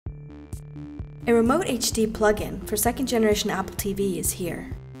A Remote HD plugin for second-generation Apple TV is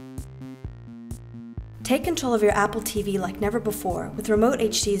here. Take control of your Apple TV like never before with Remote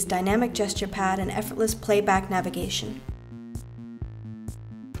HD's dynamic gesture pad and effortless playback navigation.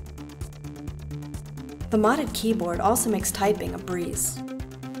 The modded keyboard also makes typing a breeze.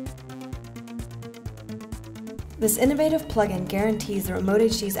 This innovative plugin guarantees that Remote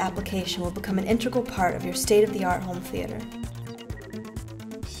HD's application will become an integral part of your state-of-the-art home theater.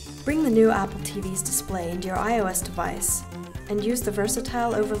 Bring the new Apple TV's display into your iOS device and use the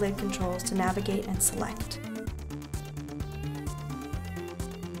versatile overlay controls to navigate and select.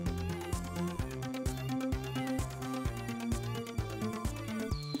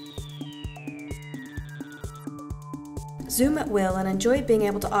 Zoom at will and enjoy being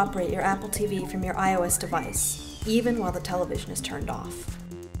able to operate your Apple TV from your iOS device, even while the television is turned off.